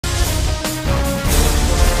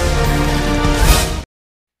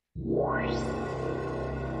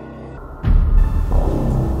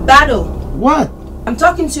Battle. What? I'm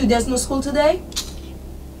talking to you. There's no school today?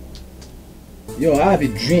 Yo, I have a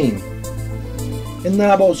dream. It's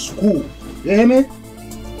not about school. You hear me?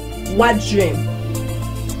 What dream?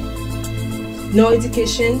 No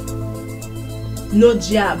education? No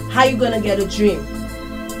job. How you gonna get a dream?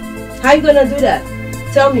 How you gonna do that?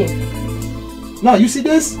 Tell me. Now, you see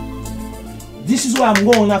this? This is where I'm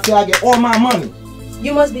going after I get all my money.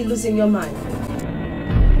 You must be losing your mind.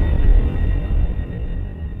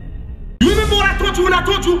 You remember what I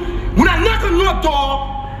told you when I knocked on your door?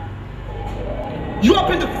 You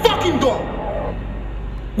opened the fucking door.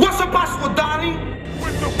 What's the password, darling?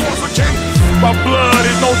 With the wars against my blood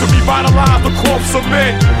is known to revitalize the corpse of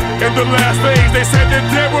men. In the last days, they said that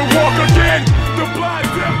dead will walk again. The blind,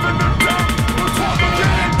 deaf, and the dumb will talk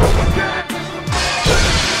again.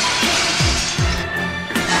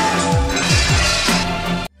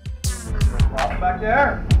 Back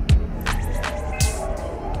there.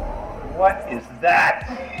 What is that?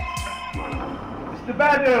 Mr.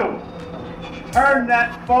 Badu, turn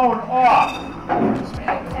that phone off.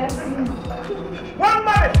 1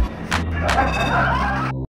 minute.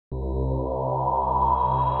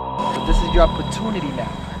 But this is your opportunity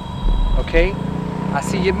now, okay? I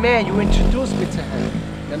see your man, you introduced me to him. You know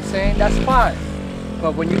what I'm saying? That's fine.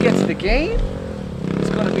 But when you get to the game, it's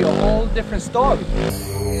gonna be a whole different story.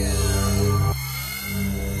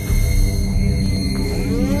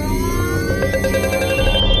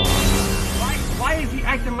 Why is he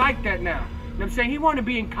acting like that now? You know what I'm saying? He want to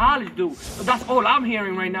be in college, dude. But that's all I'm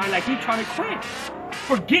hearing right now. Like, he trying to quit.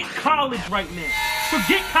 Forget college right now.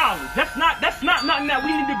 Forget college. That's not nothing that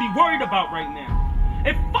we need to be worried about right now.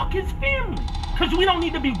 And fuck his family. Because we don't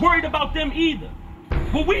need to be worried about them either.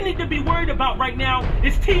 What we need to be worried about right now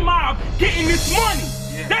is T-Mob getting this money.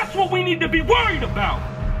 Yeah. That's what we need to be worried about.